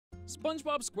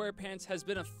Spongebob Squarepants has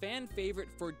been a fan favorite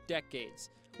for decades,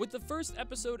 with the first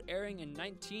episode airing in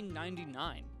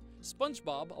 1999.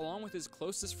 SpongeBob, along with his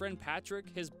closest friend Patrick,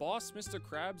 his boss Mr.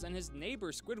 Krabs, and his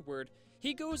neighbor Squidward,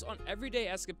 he goes on everyday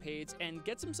escapades and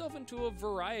gets himself into a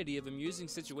variety of amusing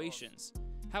situations.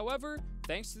 However,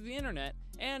 thanks to the internet,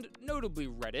 and notably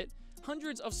Reddit,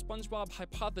 hundreds of SpongeBob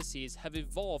hypotheses have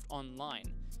evolved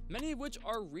online, many of which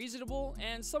are reasonable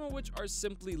and some of which are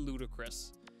simply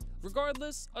ludicrous.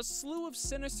 Regardless, a slew of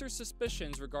sinister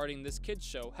suspicions regarding this kids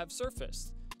show have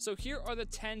surfaced. So here are the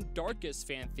 10 darkest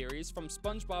fan theories from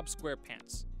SpongeBob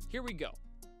Squarepants. Here we go.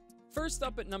 First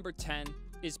up at number 10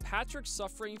 is Patrick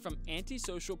suffering from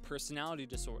antisocial personality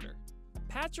disorder.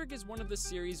 Patrick is one of the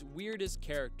series' weirdest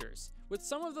characters, with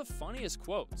some of the funniest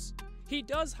quotes. He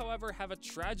does, however, have a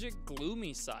tragic,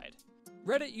 gloomy side.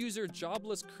 Reddit user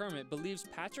Jobless Kermit believes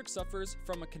Patrick suffers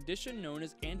from a condition known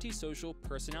as antisocial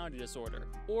personality disorder,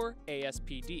 or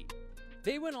ASPD.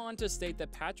 They went on to state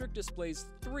that Patrick displays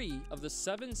 3 of the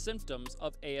 7 symptoms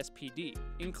of ASPD,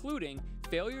 including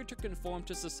failure to conform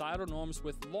to societal norms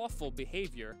with lawful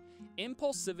behavior,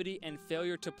 impulsivity and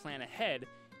failure to plan ahead,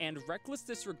 and reckless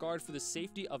disregard for the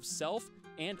safety of self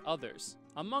and others,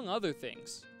 among other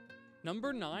things.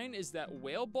 Number 9 is that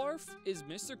whale barf is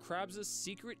Mr. Krabs'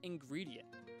 secret ingredient.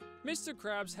 Mr.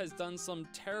 Krabs has done some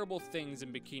terrible things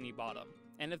in Bikini Bottom,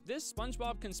 and if this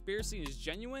SpongeBob conspiracy is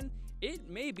genuine, it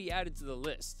may be added to the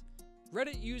list.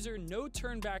 Reddit user No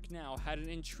Turn Back Now had an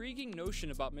intriguing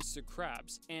notion about Mr.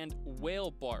 Krabs and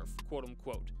whale barf, quote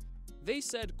unquote. They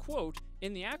said, quote,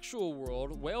 "In the actual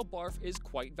world, whale barf is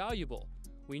quite valuable.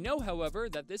 We know, however,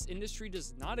 that this industry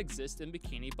does not exist in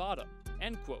Bikini Bottom,"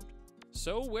 end quote.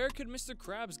 So where could Mr.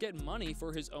 Krabs get money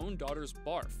for his own daughter's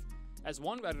barf? As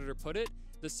one Redditor put it,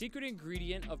 the secret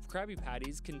ingredient of Krabby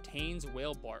Patties contains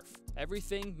whale barf.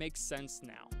 Everything makes sense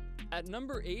now. At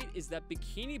number 8 is that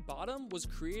Bikini Bottom was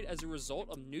created as a result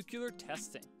of nuclear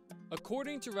testing.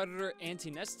 According to Redditor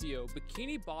Antinestio,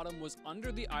 Bikini Bottom was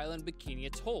under the island Bikini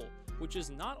Atoll, which is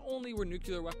not only where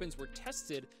nuclear weapons were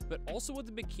tested, but also what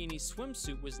the bikini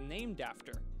swimsuit was named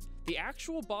after. The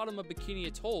actual bottom of Bikini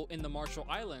Atoll in the Marshall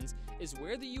Islands is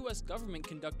where the US government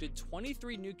conducted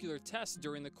 23 nuclear tests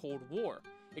during the Cold War,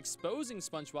 exposing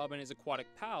SpongeBob and his aquatic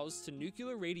pals to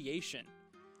nuclear radiation.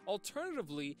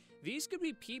 Alternatively, these could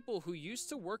be people who used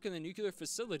to work in the nuclear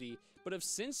facility but have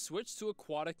since switched to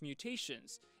aquatic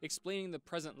mutations, explaining the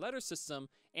present letter system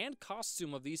and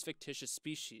costume of these fictitious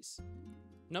species.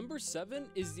 Number 7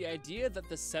 is the idea that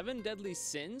the 7 deadly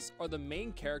sins are the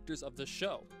main characters of the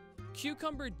show.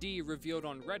 Cucumber D revealed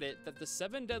on Reddit that the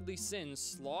 7 deadly sins,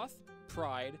 sloth,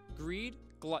 pride, greed,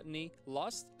 gluttony,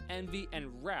 lust, envy,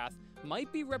 and wrath,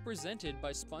 might be represented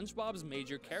by SpongeBob's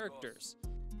major characters.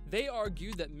 They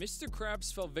argued that Mr.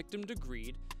 Krabs fell victim to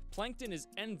greed, Plankton is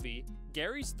envy,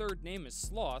 Gary's third name is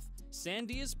sloth,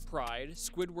 Sandy is pride,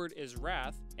 Squidward is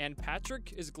wrath, and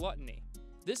Patrick is gluttony.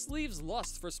 This leaves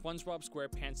lust for SpongeBob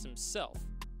Squarepants himself.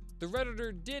 The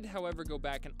Redditor did, however, go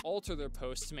back and alter their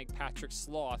post to make Patrick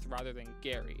sloth rather than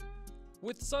Gary.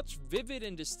 With such vivid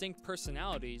and distinct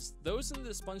personalities, those in the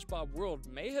SpongeBob world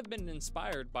may have been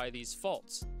inspired by these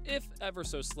faults, if ever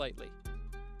so slightly.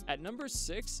 At number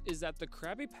 6 is that the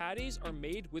Krabby Patties are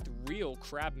made with real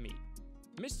crab meat.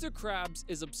 Mr. Krabs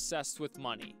is obsessed with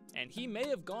money, and he may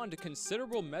have gone to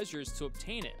considerable measures to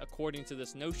obtain it according to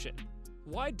this notion.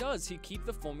 Why does he keep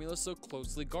the formula so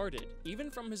closely guarded,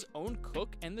 even from his own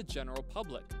cook and the general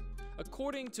public?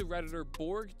 According to Redditor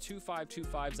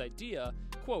Borg2525's idea,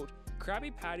 quote,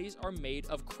 "Krabby Patties are made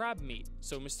of crab meat,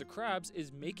 so Mr. Krabs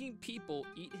is making people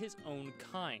eat his own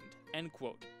kind," end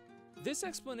quote. This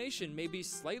explanation may be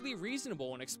slightly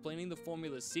reasonable in explaining the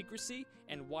formula's secrecy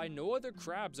and why no other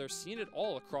crabs are seen at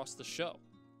all across the show.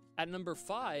 At number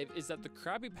 5 is that the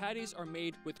Krabby Patties are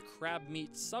made with crab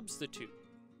meat substitute.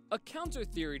 A counter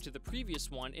theory to the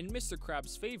previous one in Mr.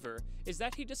 Krabs' favor is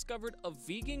that he discovered a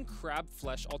vegan crab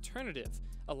flesh alternative,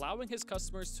 allowing his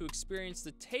customers to experience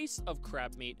the taste of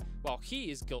crab meat while he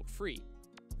is guilt-free.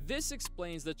 This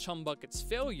explains the Chum Bucket's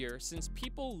failure, since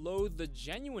people loathe the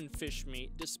genuine fish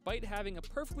meat despite having a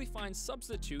perfectly fine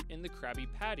substitute in the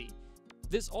Krabby Patty.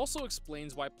 This also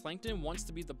explains why Plankton wants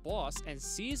to be the boss and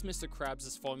sees Mr.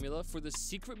 Krabs' formula for the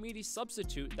secret meaty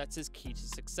substitute that's his key to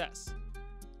success.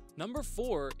 Number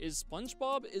 4 is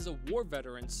SpongeBob is a war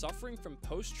veteran suffering from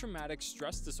post-traumatic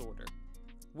stress disorder.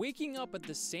 Waking up at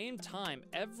the same time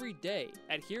every day,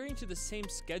 adhering to the same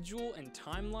schedule and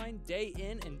timeline day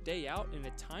in and day out in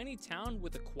a tiny town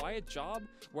with a quiet job,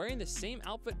 wearing the same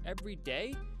outfit every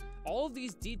day? All of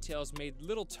these details made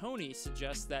little Tony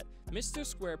suggest that Mr.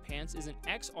 Squarepants is an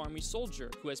ex-army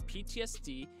soldier who has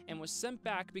PTSD and was sent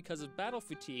back because of battle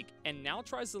fatigue and now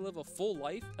tries to live a full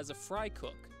life as a fry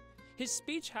cook. His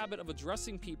speech habit of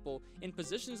addressing people in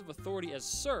positions of authority as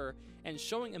Sir and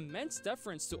showing immense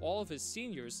deference to all of his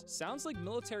seniors sounds like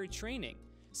military training,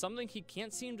 something he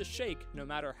can't seem to shake no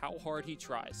matter how hard he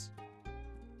tries.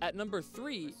 At number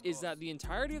 3 is that the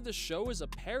entirety of the show is a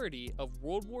parody of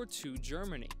World War II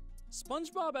Germany.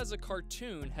 SpongeBob as a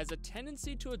cartoon has a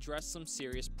tendency to address some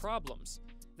serious problems.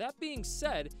 That being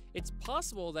said, it's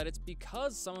possible that it's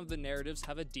because some of the narratives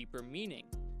have a deeper meaning.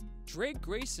 Drake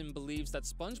Grayson believes that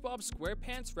Spongebob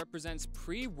Squarepants represents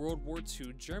pre-World War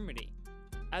II Germany.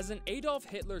 As an Adolf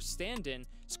Hitler stand-in,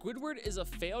 Squidward is a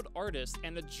failed artist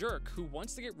and a jerk who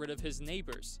wants to get rid of his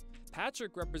neighbors.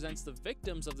 Patrick represents the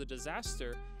victims of the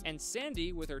disaster, and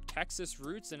Sandy, with her Texas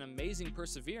roots and amazing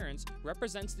perseverance,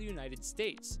 represents the United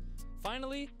States.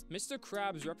 Finally, Mr.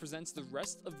 Krabs represents the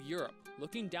rest of Europe,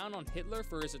 looking down on Hitler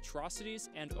for his atrocities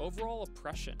and overall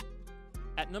oppression.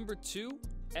 At number 2,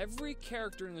 every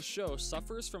character in the show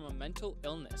suffers from a mental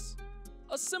illness.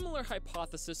 A similar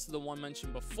hypothesis to the one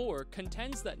mentioned before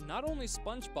contends that not only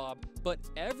SpongeBob, but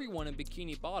everyone in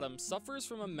Bikini Bottom suffers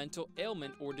from a mental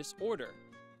ailment or disorder.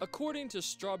 According to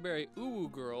Strawberry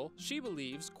Uwu Girl, she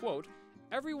believes, quote,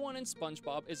 "Everyone in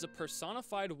SpongeBob is a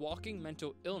personified walking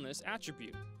mental illness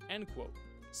attribute," end quote.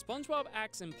 SpongeBob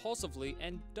acts impulsively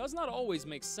and does not always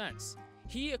make sense.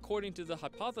 He, according to the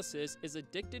hypothesis, is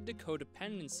addicted to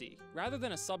codependency, rather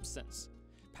than a substance.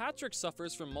 Patrick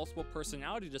suffers from multiple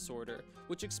personality disorder,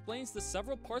 which explains the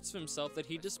several parts of himself that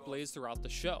he displays throughout the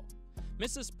show.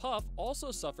 Mrs. Puff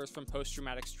also suffers from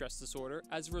post-traumatic stress disorder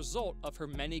as a result of her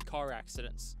many car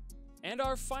accidents. And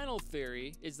our final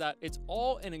theory is that it's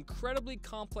all an incredibly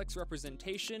complex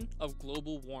representation of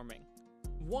global warming.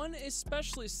 One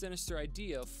especially sinister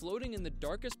idea floating in the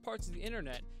darkest parts of the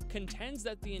internet contends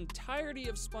that the entirety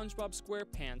of SpongeBob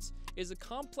Squarepants is a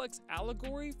complex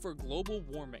allegory for global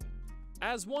warming.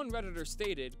 As one Redditor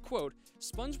stated, quote,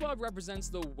 "SpongeBob represents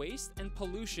the waste and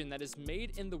pollution that is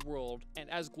made in the world, and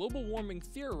as global warming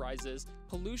theorizes,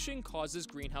 pollution causes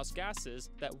greenhouse gases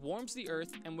that warms the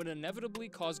earth and would inevitably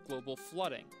cause global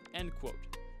flooding," end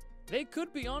quote. They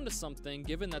could be onto something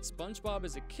given that SpongeBob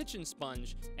is a kitchen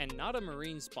sponge and not a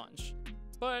marine sponge.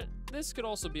 But this could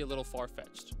also be a little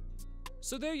far-fetched.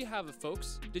 So there you have it,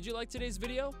 folks. Did you like today's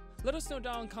video? Let us know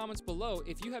down in the comments below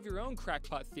if you have your own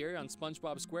crackpot theory on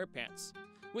SpongeBob Squarepants.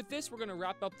 With this, we're going to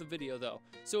wrap up the video though,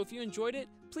 so if you enjoyed it,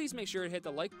 please make sure to hit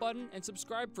the like button and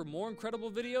subscribe for more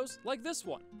incredible videos like this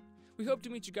one. We hope to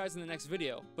meet you guys in the next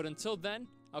video, but until then,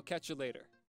 I'll catch you later.